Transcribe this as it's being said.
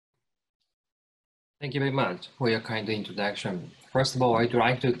Thank you very much for your kind introduction. First of all, I'd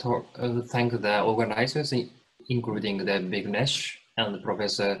like to thank the organizers, including the Big Nash and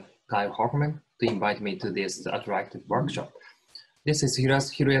Professor Guy Hoffman, to invite me to this attractive workshop. This is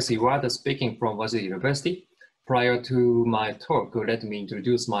Hiroyasu Iwata speaking from Waseda University. Prior to my talk, let me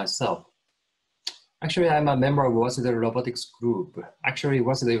introduce myself. Actually, I'm a member of Waseda Robotics Group. Actually,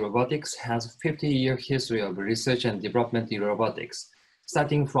 Waseda Robotics has a 50-year history of research and development in robotics.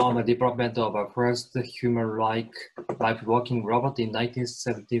 Starting from the development of our first human-like life-walking robot in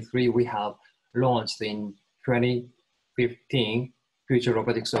 1973, we have launched in 2015 Future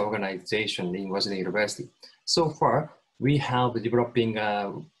Robotics Organization in Waseda University. So far, we have developing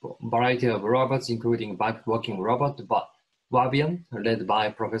a variety of robots, including life-walking robot, Wabian, led by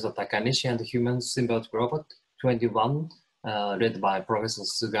Professor Takanishi, and human symbiotic robot 21, led by Professor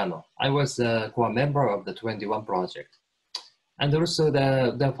Sugano. I was a core member of the 21 project. And also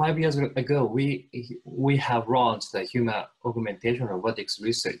the 5 years ago, we have launched the human augmentation robotics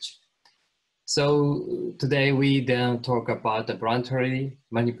research. So today we then talk about the voluntarily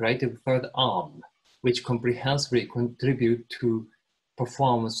manipulative third arm, which comprehensively contribute to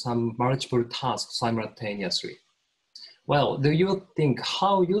perform some multiple tasks simultaneously. Well, do you think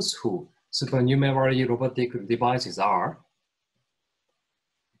how useful supernumerary robotic devices are?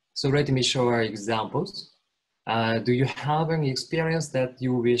 So let me show our examples. Do you have any experience that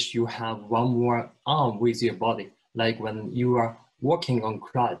you wish you have one more arm with your body, like when you are walking on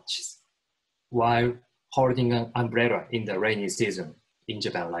crutches while holding an umbrella in the rainy season in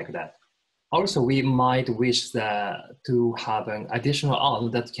Japan, like that? Also, we might wish to have an additional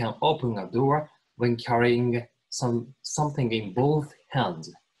arm that can open a door when carrying something in both hands.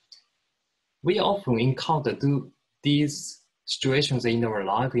 We often encounter these situations in our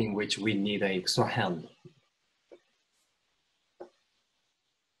life in which we need an extra hand.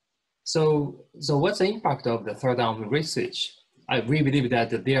 So what's the impact of the third arm research? We believe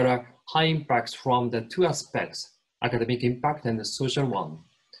that there are high impacts from the two aspects, academic impact and the social one.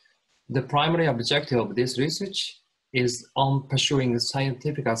 The primary objective of this research is on pursuing the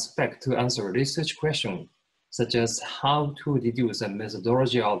scientific aspect to answer research questions, such as how to deduce a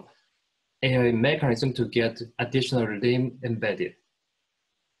methodology of AI mechanism to get additional limb embedded.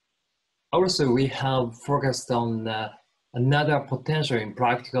 Also, we have focused on another potential and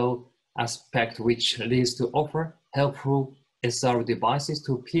practical aspect, which leads to offer helpful SR devices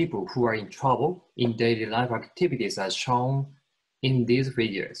to people who are in trouble in daily life activities as shown in these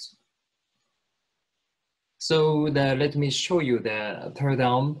videos. So let me show you the third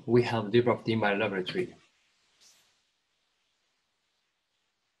arm we have developed in my laboratory.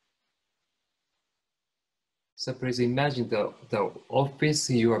 So please imagine the office,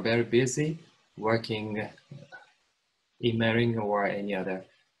 you are very busy working, emailing or any other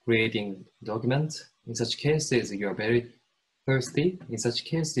creating documents. In such cases, you're very thirsty. In such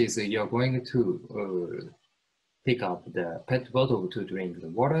cases, you're going to pick up the pet bottle to drink the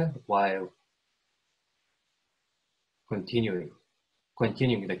water while continuing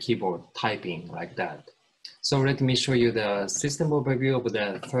the keyboard typing like that. So let me show you the system overview of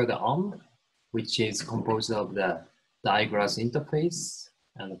the third arm, which is composed of the eyeglass interface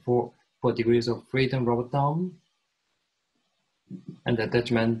and 4 degrees of freedom robot arm, and the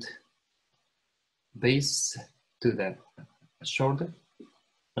attachment base to the shoulder,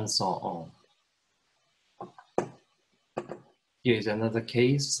 and so on. Here is another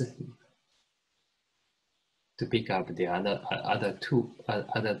case to pick up the other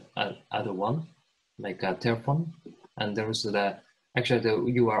one, like a telephone, and there's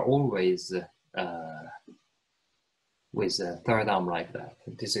you are always with a third arm like that.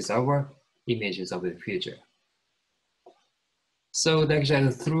 This is our images of the future. So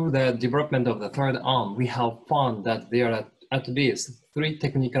actually, through the development of the third arm, we have found that there are at least 3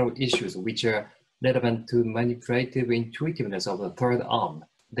 technical issues which are relevant to manipulative intuitiveness of the third arm.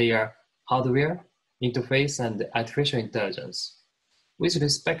 They are hardware, interface, and artificial intelligence. With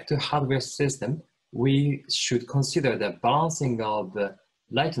respect to hardware system, we should consider the balancing of the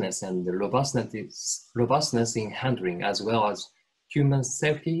lightness and the robustness in handling, as well as human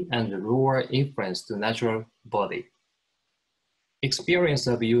safety and lower influence to natural body. Experience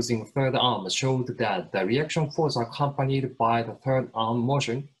of using third arm showed that the reaction force accompanied by the third arm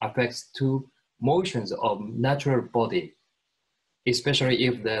motion affects 2 motions of natural body, especially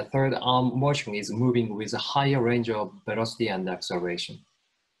if the third arm motion is moving with a higher range of velocity and acceleration.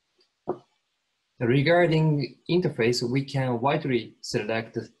 Regarding interface, we can widely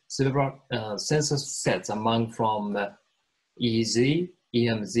select several sensor sets among from EEG,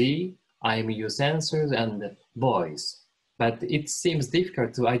 EMZ, IMU sensors, and voice. but it seems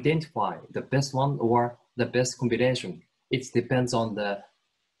difficult to identify the best one or the best combination. It depends on the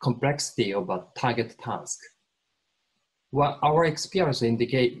complexity of a target task. Well, our experience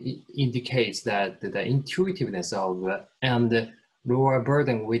indicates that the intuitiveness of and lower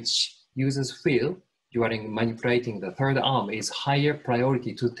burden which users feel during manipulating the third arm is higher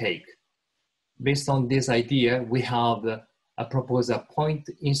priority to take. Based on this idea, we have proposed a point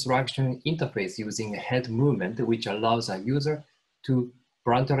instruction interface using head movement, which allows a user to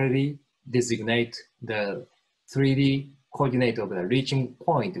voluntarily designate the 3D coordinate of the reaching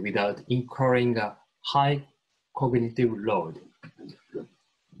point without incurring a high cognitive load.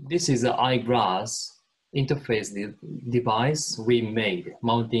 This is the eyeglass interface device we made,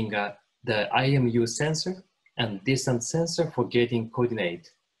 mounting the IMU sensor and distance sensor for getting coordinate.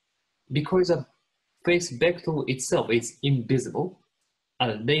 Because the face vector itself is invisible, a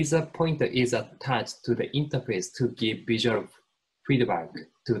laser pointer is attached to the interface to give visual feedback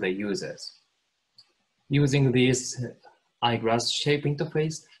to the users. Using this eyeglass-shape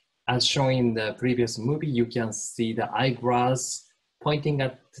interface, as shown in the previous movie, you can see the eyeglass pointing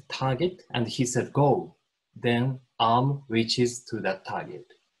at the target, and he said, go. Then arm reaches to that target.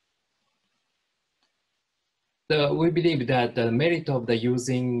 So we believe that the merit of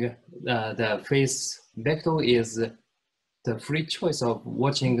using the face vector is the free choice of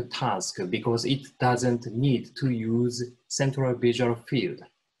watching the task because it doesn't need to use central visual field.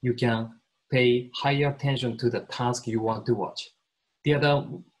 You can pay higher attention to the task you want to watch. The other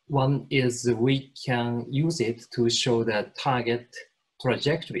one is we can use it to show the target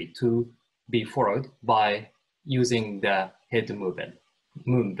trajectory to be followed by using the head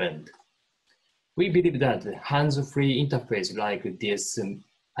movement. We believe that hands-free interface like this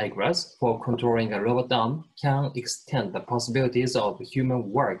eyeglass for controlling a robot arm can extend the possibilities of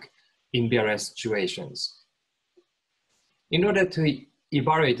human work in various situations. In order to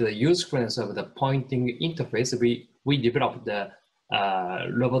evaluate the usefulness of the pointing interface, we developed the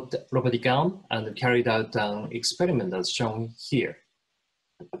robotic arm and carried out an experiment as shown here.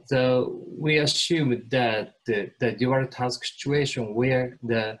 So we assume that the dual task situation where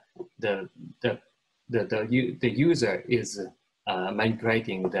the user is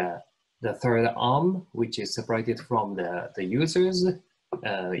manipulating the third arm, which is separated from the users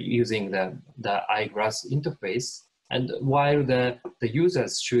using the eyeglass interface, and while the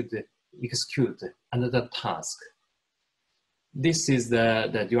users should execute another task. This is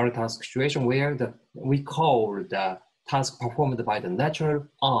the dual task situation where we call the task performed by the natural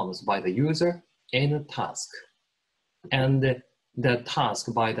arms by the user N task, and the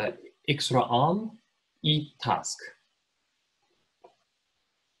task by the extra arm E task.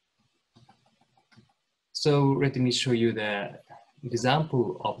 So let me show you the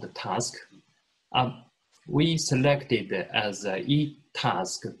example of the task. We selected as a E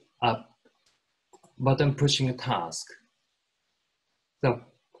task a button pushing task. So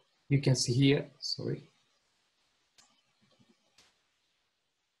you can see here, sorry.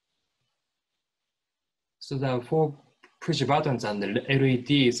 So the 4 push buttons and the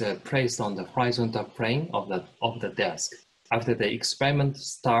LEDs are placed on the horizontal plane of the desk. After the experiment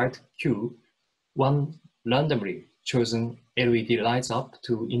start cue, one randomly chosen LED lights up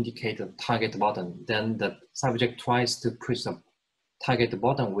to indicate the target button. Then the subject tries to push the target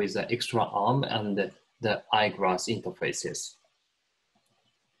button with the extra arm and the eyeglass interfaces.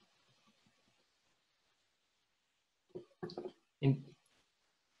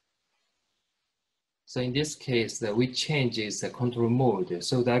 So in this case, we change the control mode.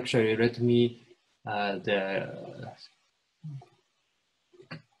 So actually, let me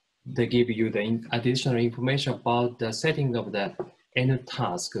give you the additional information about the setting of the end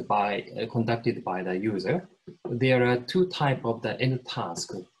task conducted by the user. There are 2 types of the end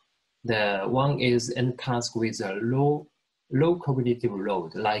task. The one is end task with a low cognitive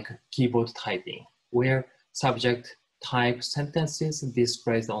load, like keyboard typing, where subject types sentences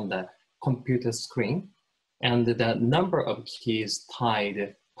displayed on the computer screen, and the number of keys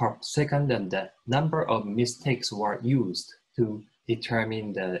typed per second and the number of mistakes were used to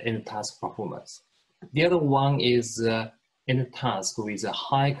determine the end task performance. The other one is end task with a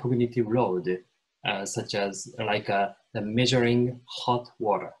high cognitive load, such as the measuring hot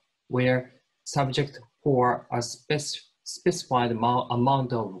water, where subject pour a specified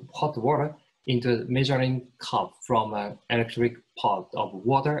amount of hot water into a measuring cup from an electric pot of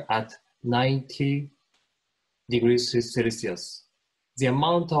water at 90 degrees Celsius. The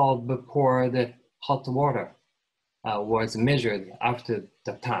amount of poured hot water was measured after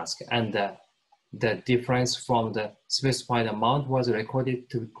the task, and the difference from the specified amount was recorded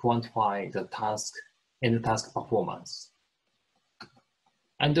to quantify the task and the task performance.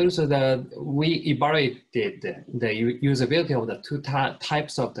 And also we evaluated the usability of the two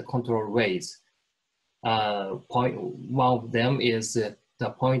types of the control ways. One of them is the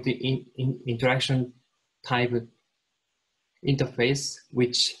point interaction type interface,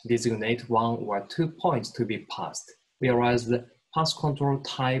 which designate one or 2 points to be passed, whereas the pass control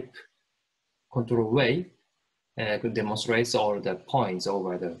type control way demonstrates all the points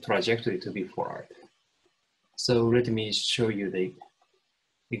over the trajectory to be followed. So let me show you the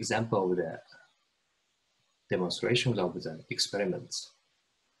example of the demonstrations of the experiments.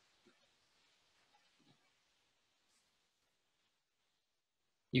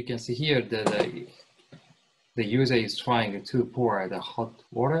 You can see here that the user is trying to pour the hot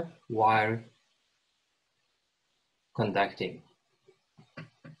water while conducting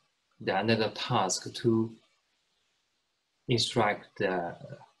another task to instruct the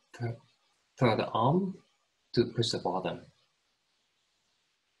third arm to push the button.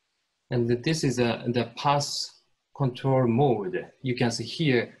 And this is the pass control mode. You can see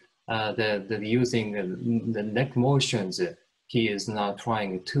here using the neck motions, he is now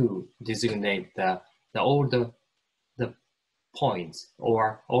trying to designate all the points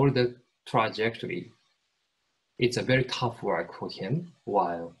or all the trajectory. It's a very tough work for him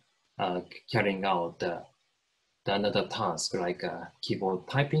while carrying out another task like keyboard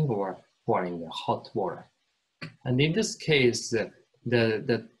typing or pouring hot water. And in this case,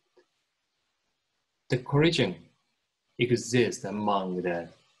 the collision exists among the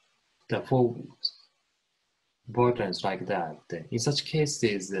four buttons like that. In such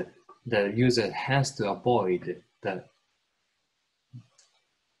cases, the user has to avoid the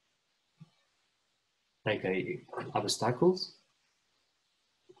obstacles.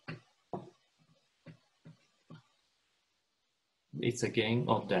 It's a game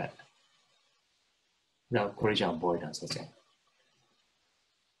of the collision avoidance again.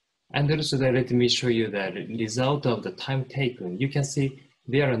 And also let me show you the result of the time taken. You can see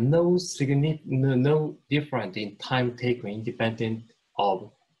there are no difference in time taken independent of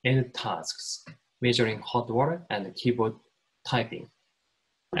any tasks, measuring hot water and keyboard typing.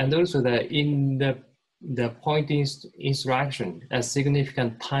 And also in the point instruction, a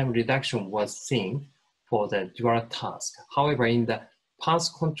significant time reduction was seen for the dual task. However, in the pass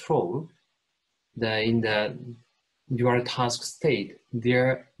control, in the dual task state,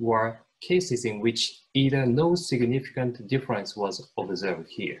 there were cases in which either no significant difference was observed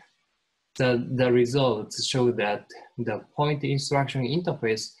here. The results show that the point instruction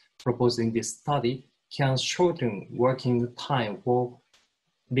interface proposed in this study can shorten working time for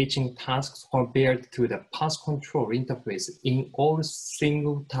reaching tasks compared to the pass control interface in all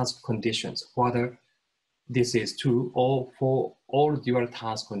single task conditions, whether this is true or for all dual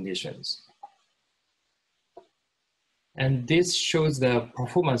task conditions. And this shows the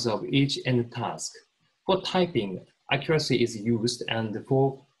performance of each end task. For typing, accuracy is used, and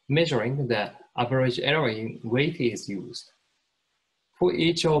for measuring, the average error in weight is used. For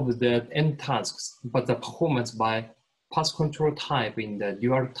each of the end tasks, but the performance by pass control type in the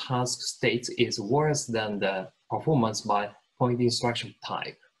dual task states is worse than the performance by point instruction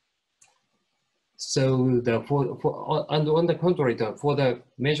type. So on the contrary, for the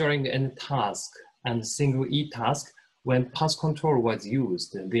measuring end task and single E task, when pass control was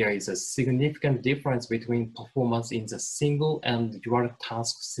used, there is a significant difference between performance in the single and dual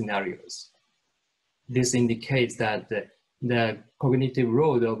task scenarios. This indicates that the cognitive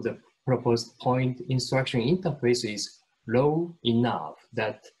load of the proposed point instruction interface is low enough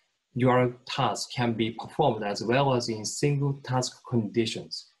that dual tasks can be performed as well as in single task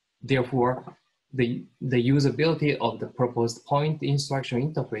conditions. Therefore, the usability of the proposed point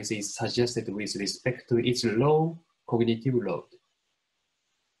instruction interface is suggested with respect to its low cognitive load.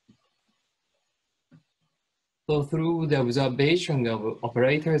 So through the observation of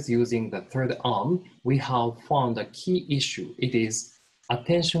operators using the third arm, we have found a key issue. It is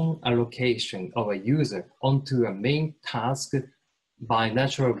attention allocation of a user onto a main task by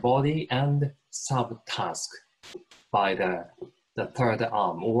natural body and subtask by the third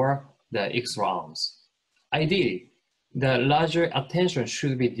arm or the extra arms. Ideally, the larger attention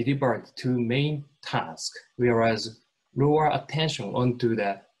should be delivered to main task, whereas lower attention onto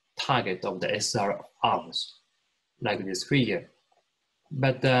the target of the SR arms, like this figure.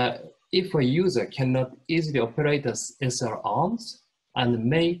 But if a user cannot easily operate the SR arms and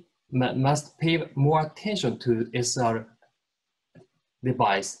must pay more attention to SR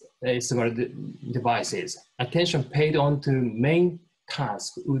devices, attention paid onto main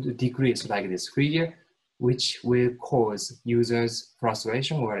task would decrease like this figure, which will cause users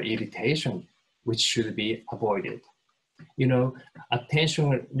frustration or irritation, which should be avoided. You know,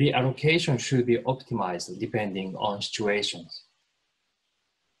 attention reallocation should be optimized depending on situations.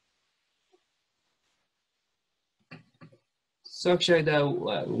 So actually,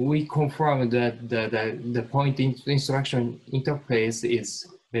 we confirm that the point instruction interface is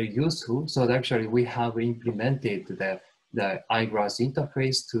very useful. So actually, we have implemented the eyeglass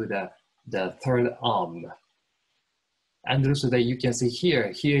interface to the third arm. And also that you can see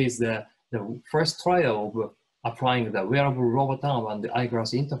here is the first trial of applying the wearable robot arm and the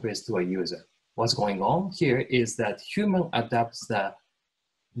eyeglass interface to a user. What's going on here is that human adapts the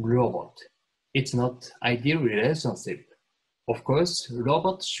robot. It's not ideal relationship. Of course,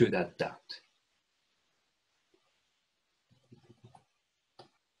 robots should adapt.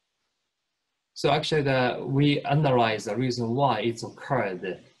 So actually, we analyze the reason why it's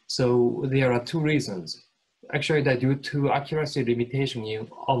occurred. So there are two reasons. Actually, due to accuracy limitation in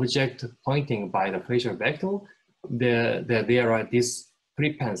object pointing by the facial vector, there are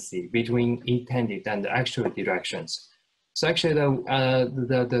discrepancy between intended and actual directions. So actually,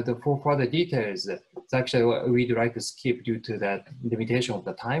 for further details, actually we'd like to skip due to that limitation of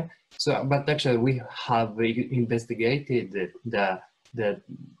the time. So, but actually we have investigated the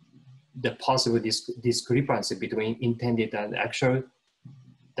possible discrepancy between intended and actual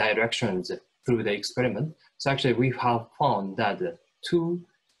directions through the experiment. So actually we have found that 2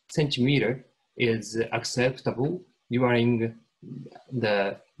 centimeters is acceptable during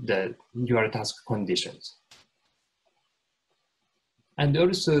your task conditions. And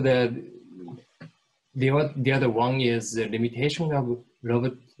also the other one is the limitation of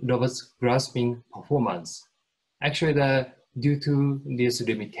robot's grasping performance. Actually, due to this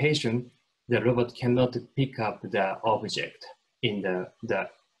limitation, the robot cannot pick up the object in the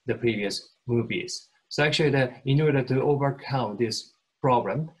previous movies. So actually, in order to overcome this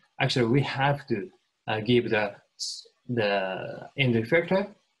problem, actually we have to give the end effector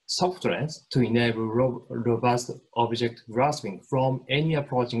softness to enable robust object grasping from any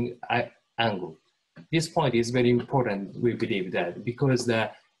approaching angle. This point is very important, we believe that, because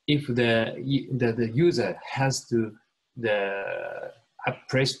if the user has to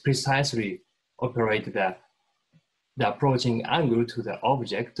precisely operate the approaching angle to the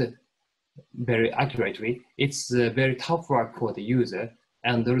object very accurately, it's very tough work for the user,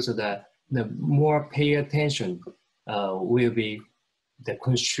 and also the more pay attention will be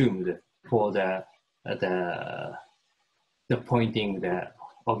consumed for the pointing the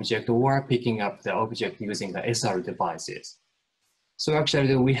object or picking up the object using the SR devices. So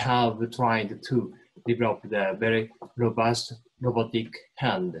actually we have tried to develop the very robust robotic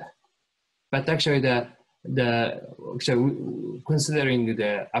hand, but actually considering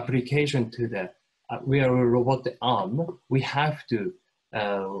the application to the wearable robot arm, we have to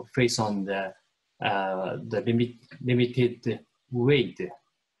face on the limited weight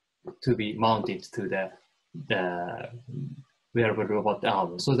to be mounted to the wearable robot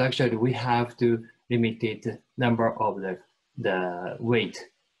arm. So actually we have to limited number of the weight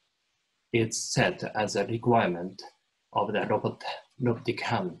is set as a requirement of the robotic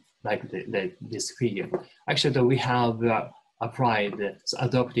hand, like this figure. Actually, we have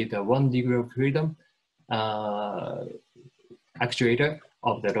adopted a 1 degree of freedom actuator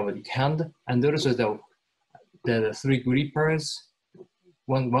of the robotic hand, and also the 3 grippers,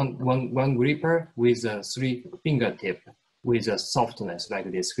 one gripper with a 3 fingertip with a softness like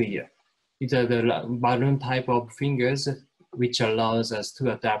this figure. It's the balloon type of fingers which allows us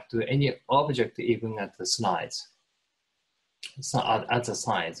to adapt to any object even at the sides. So at the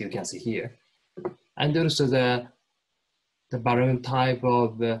sides, you can see here. And also the balloon type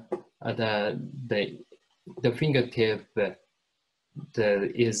of the fingertip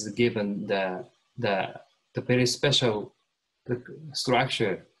is given the very special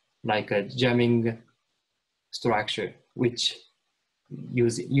structure, like a jamming structure, which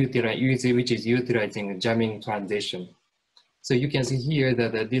is utilizing jamming transition. So you can see here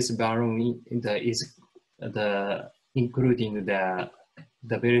that this balloon is including the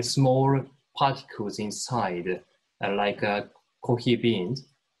very small particles inside, like coffee beans.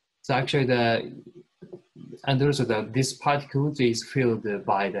 So actually and also this particle is filled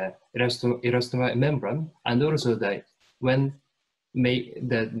by the elastomer membrane, and also when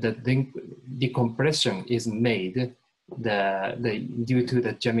the decompression is made, due to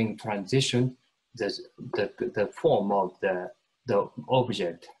the jamming transition, the form of the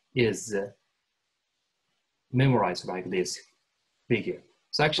object is memorized like this figure.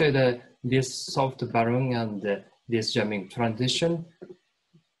 So actually this soft balloon and this jamming transition,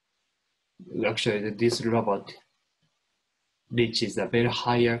 actually this robot reaches a very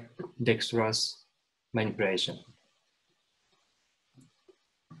higher dexterous manipulation.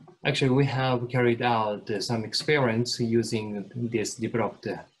 Actually, we have carried out some experiments using this developed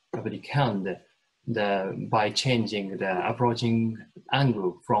robotic hand by changing the approaching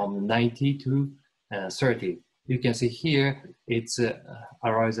angle from 90 to 30. You can see here, it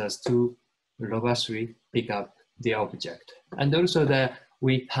allows us to robustly pick up the object. And also that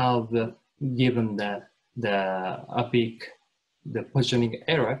we have given the positioning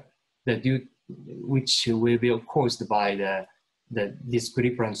error which will be caused by the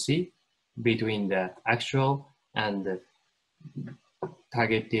discrepancy between the actual and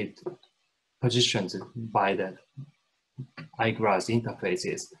targeted positions by the eyeglass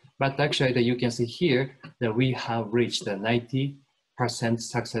interfaces. But actually, you can see here that we have reached a 90%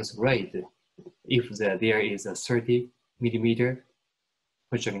 success rate if there is a 30 millimeter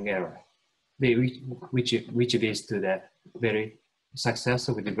positioning error, which leads to the very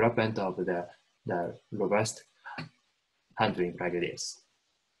successful development of the robust handling like this.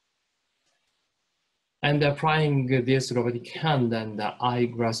 And applying this robotic hand and the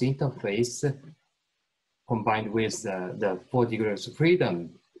eyeglass interface combined with the 4 degrees of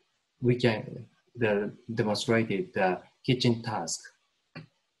freedom, we can demonstrate the kitchen task.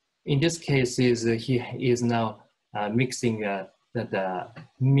 In this case, he is now mixing the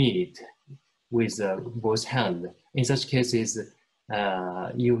meat with both hands. In such cases,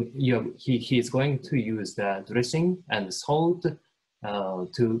 he is going to use the dressing and salt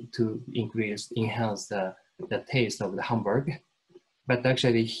to enhance the taste of the hamburger. But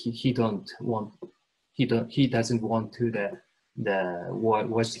actually, he doesn't want to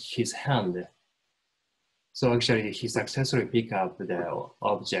wash his hand. So actually, he successfully picked up the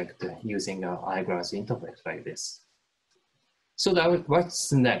object using an eyeglass interface like this. So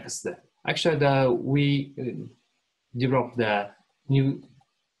what's next? Actually, we developed the new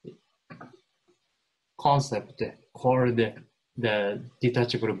concept called the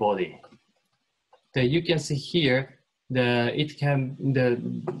detachable body. You can see here the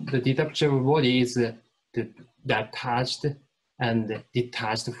detachable body is attached and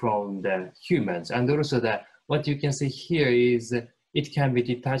detached from the humans, and also what you can see here is it can be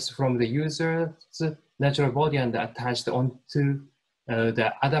detached from the user's natural body and attached onto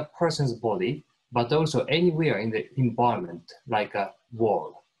the other person's body, but also anywhere in the environment, like a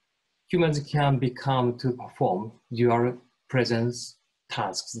wall. Humans can become to perform dual presence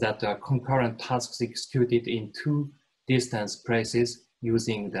tasks that are concurrent tasks executed in 2 distance places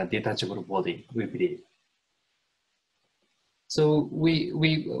using the detachable body, we believe. So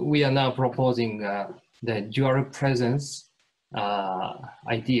we are now proposing the dual presence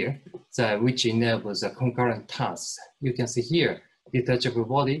idea, which enables a concurrent task. You can see here, detachable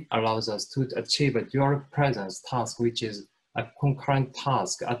body allows us to achieve a dual presence task, which is a concurrent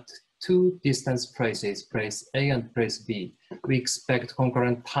task at 2 distance places, place A and place B. We expect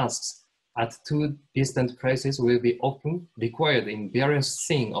concurrent tasks at 2 distant places will be often required in various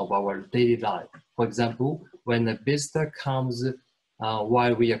scenes of our daily life. For example, when a visitor comes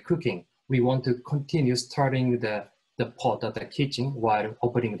while we are cooking, we want to continue stirring the pot at the kitchen while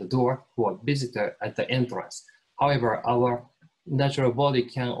opening the door for a visitor at the entrance. However, our natural body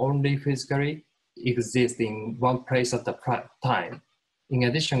can only physically exist in one place at a time. In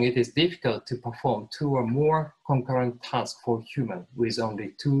addition, it is difficult to perform 2 or more concurrent tasks for humans with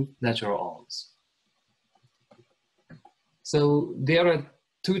only 2 natural arms. So there are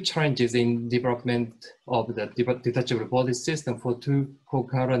 2 challenges in development of the detachable body system for 2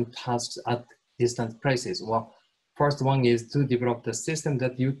 concurrent tasks at distant places. Well, first one is to develop the system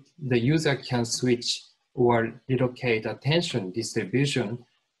that the user can switch or relocate attention distribution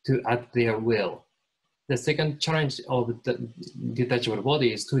at their will. The second challenge of the detachable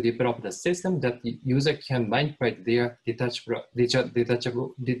body is to develop the system that the user can manipulate their detached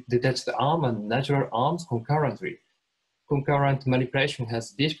arm and natural arms concurrently. Concurrent manipulation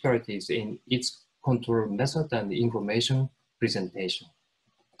has difficulties in its control method and information presentation.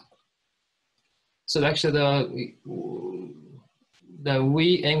 So actually,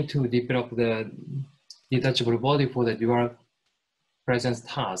 we aim to develop the detachable body for the dual presence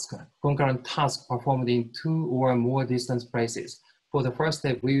task, concurrent task performed in 2 or more distance places. For the first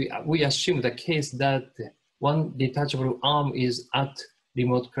step, we assume the case that one detachable arm is at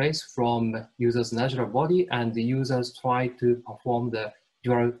remote place from user's natural body, and the users try to perform the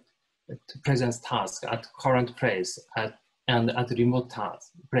dual presence task at current place and at remote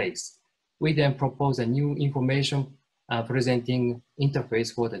place. We then propose a new information presenting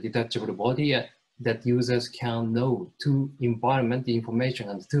interface for the detachable body that users can know 2 environment information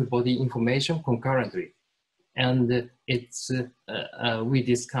and 2 body information concurrently. And we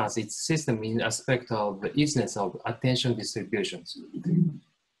discuss its system in aspect of the easiness of attention distributions.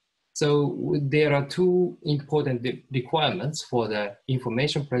 So there are two important requirements for the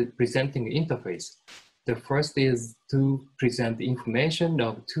information presenting interface. The first is to present information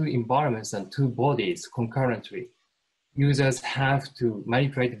of two environments and two bodies concurrently. Users have to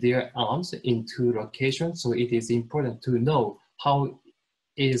manipulate their arms in two locations, so it is important to know how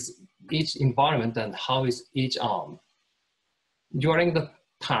is each environment and how is each arm. During the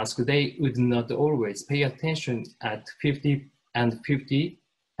task, they would not always pay attention at 50 and 50%.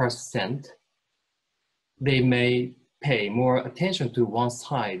 They may pay more attention to one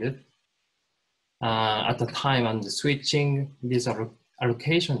side at a time and switching this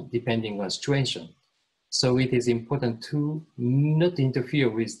allocation depending on situation. So it is important to not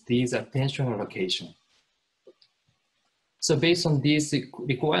interfere with these attention allocation. So based on these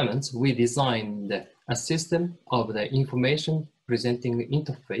requirements, we designed a system of the information presenting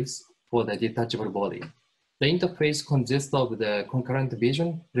interface for the detachable body. The interface consists of the concurrent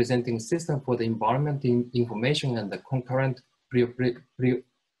vision presenting system for the environment information and the concurrent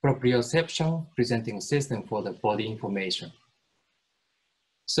proprioception presenting system for the body information.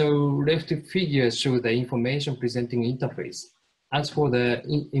 So left figures show the information presenting interface. As for the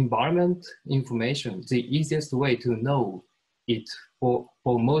environment information, the easiest way to know it for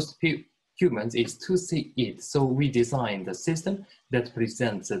most humans is to see it. So we designed a system that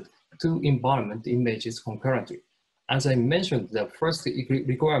presents two environment images concurrently. As I mentioned, the first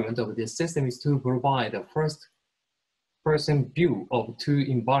requirement of this system is to provide a first-person view of two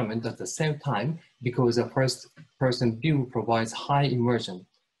environments at the same time, because the first-person view provides high immersion.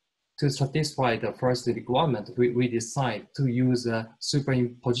 To satisfy the first requirement, we decide to use a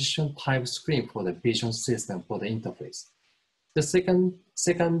superimposition type screen for the vision system for the interface. The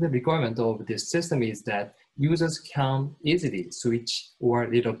second requirement of this system is that users can easily switch or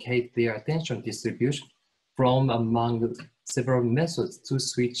relocate their attention distribution from among several methods to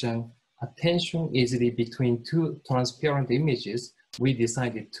switch attention easily between two transparent images. We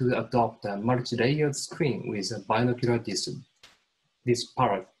decided to adopt a multi-layered screen with a binocular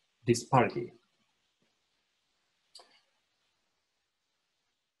disparity.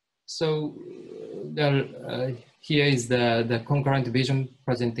 So here is the concurrent vision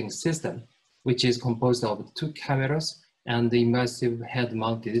presenting system, which is composed of two cameras and the immersive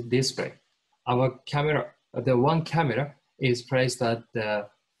head-mounted display. Our camera, the one camera is placed at the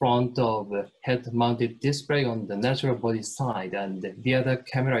front of the head-mounted display on the natural body side, and the other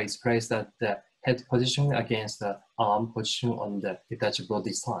camera is placed at the head position against the arm position on the detached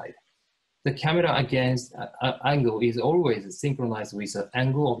body side. The camera against angle is always synchronized with the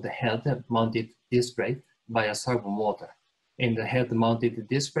angle of the head-mounted display by a servo motor. In the head-mounted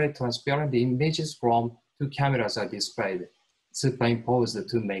display, transparent images from two cameras are displayed, superimposed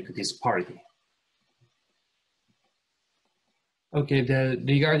to make disparity. Okay,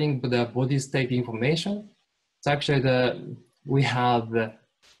 regarding the body state information, so actually we have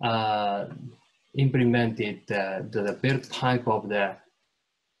implemented the build type of the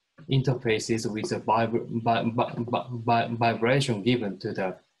interfaces with a vibration given to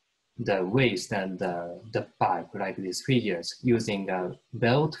the waist and the back, like these figures, using a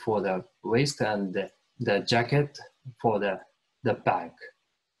belt for the waist and the jacket for the back.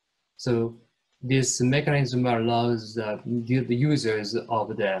 So this mechanism allows the users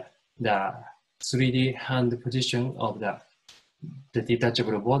of the 3D hand position of the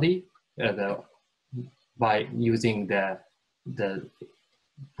detachable body by using the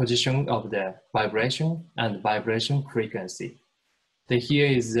position of the vibration and vibration frequency. Here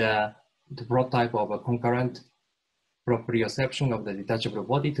is the prototype of a concurrent proprioception of the detachable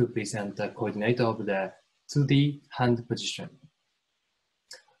body to present the coordinate of the 2D hand position.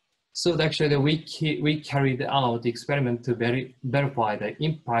 So actually we carried out the experiment to verify the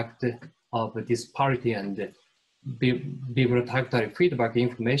impact of disparity and bibliotactile feedback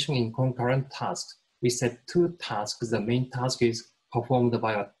information in concurrent tasks. We set two tasks. The main task is performed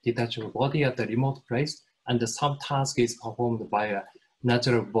by a detachable body at a remote place, and the subtask is performed by a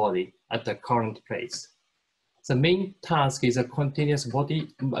natural body at the current place. The main task is a continuous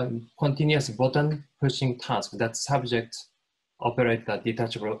button pushing task that subjects operate the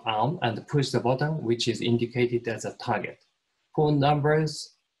detachable arm and push the button, which is indicated as a target. Four numbered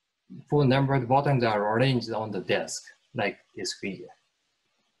buttons are arranged on the desk, like this figure.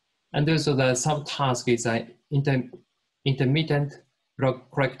 And also the subtask is an intermittent block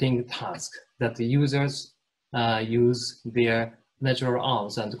correcting task that the users use their natural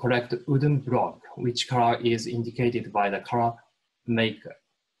arms and correct wooden block, which color is indicated by the color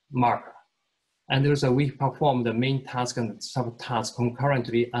marker. And also we perform the main task and subtask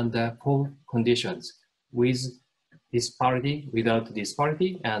concurrently under 4 conditions with disparity, without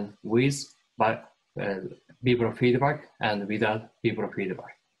disparity, and with biofeedback and without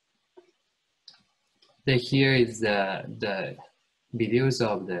biofeedback. Here is the videos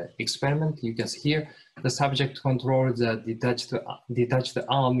of the experiment. You can see here the subject controls the detached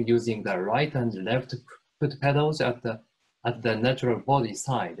arm using the right and left foot pedals at the natural body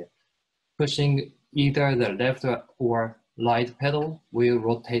side. Pushing either the left or right pedal will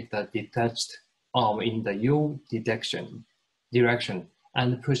rotate the detached arm in the U direction,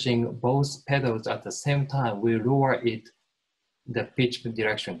 and pushing both pedals at the same time will lower the pitch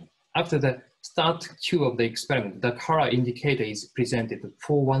direction. After the start cue of the experiment, the color indicator is presented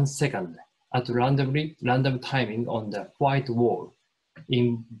for 1 second at random timing on the white wall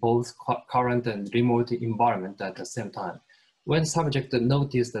in both current and remote environment at the same time. When subject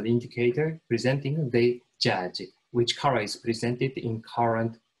notice the indicator presenting, they judge which color is presented in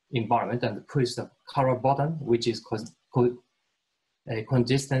current environment and push the color button, which is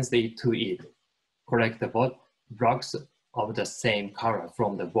consistency to it. Collect the blocks of the same color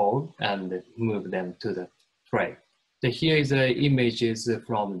from the ball and move them to the tray. Here is the images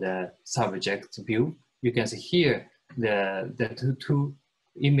from the subject view. You can see here the two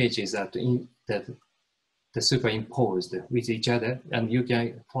images that superimposed with each other, and you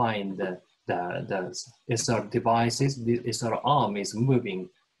can find the SR devices. The SR arm is moving,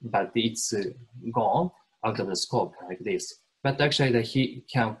 but it's gone out of the scope like this. But actually, he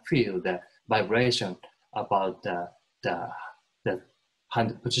can feel the vibration about the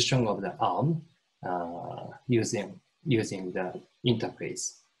hand position of the arm using the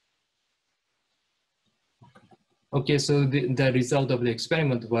interface. Okay, so the result of the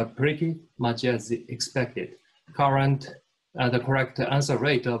experiment were pretty much as expected. The correct answer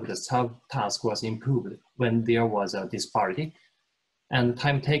rate of the sub-task was improved when there was a disparity, and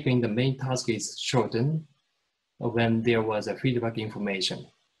time taken in the main task is shortened when there was a feedback information.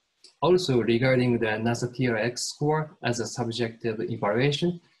 Also, regarding the NASA TRX score as a subjective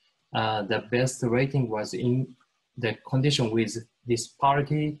evaluation, the best rating was in the condition with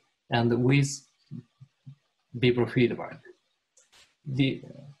disparity and with biofeedback.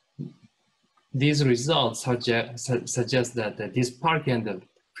 These results suggest that the disparity and the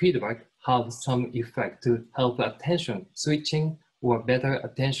feedback have some effect to help attention switching or better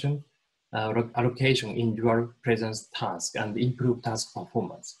attention allocation in dual presence task and improve task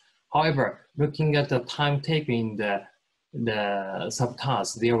performance. However, looking at the time taken in the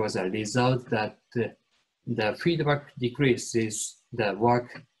subtask, there was a result that the feedback decreases the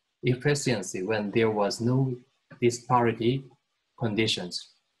work efficiency when there was no disparity conditions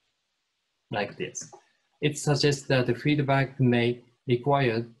like this. It suggests that the feedback may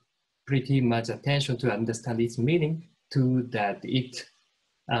require pretty much attention to understand its meaning so that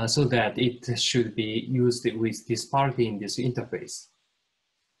it should be used with disparity in this interface.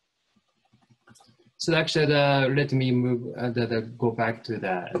 So actually, let me move go back to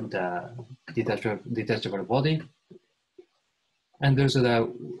the detachable body. And also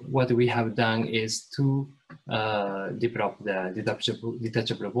what we have done is to develop the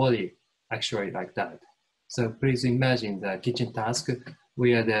detachable body actually like that. So please imagine the kitchen task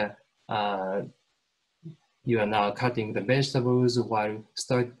where you are now cutting the vegetables while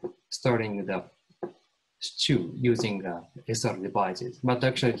starting the stew using SR devices. But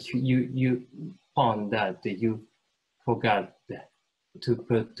actually, you found that you forgot to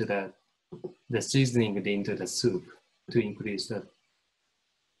put the seasoning into the soup to increase the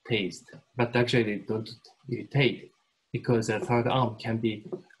taste. But actually, don't irritate because the third arm can be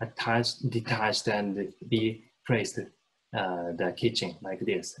detached, and be placed the kitchen like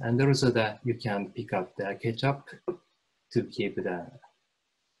this. And also that you can pick up the ketchup to keep the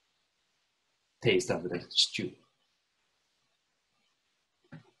taste of the stew.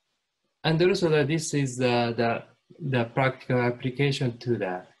 And also that this is the practical application to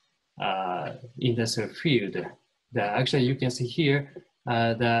the industrial field. Actually, you can see here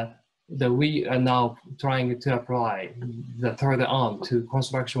we are now trying to apply the third arm to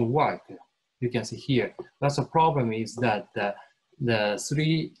construction work. You can see here. But the problem is that the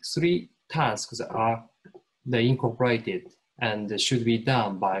three tasks are incorporated and should be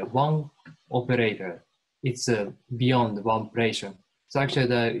done by one operator. It's beyond one operation. So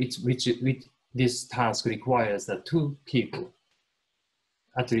actually, this task requires two people,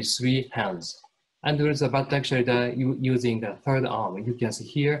 at least 3 hands. And but actually, using the third arm, you can see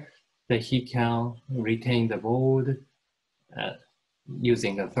here that he can retain the board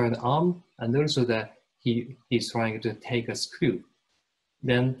using the third arm, and also that he is trying to take a screw,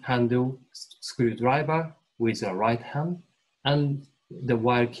 then handle screwdriver with the right hand, and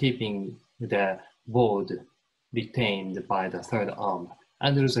while keeping the board retained by the third arm.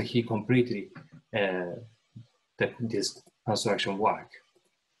 And also he completely this construction work.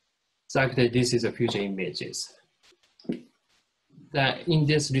 So actually this is a future images. In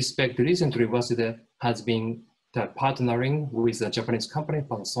this respect, recently Waseda has been partnering with a Japanese company,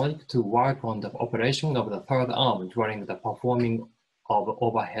 Panasonic, to work on the operation of the third arm during the performing of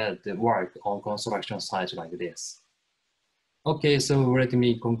overhead work on construction sites like this. Okay, so let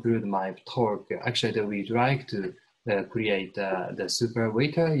me conclude my talk. Actually, we'd like to create the super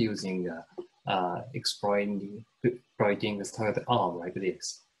waiter using exploiting the third arm like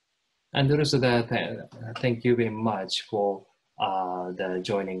this. And also thank you very much for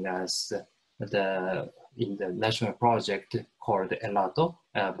joining us in the national project called ELATO.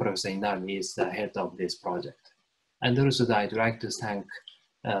 Professor Inami is the head of this project. And also I'd like to thank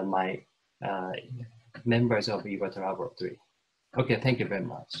my members of Iwata Laboratory. Okay, thank you very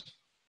much.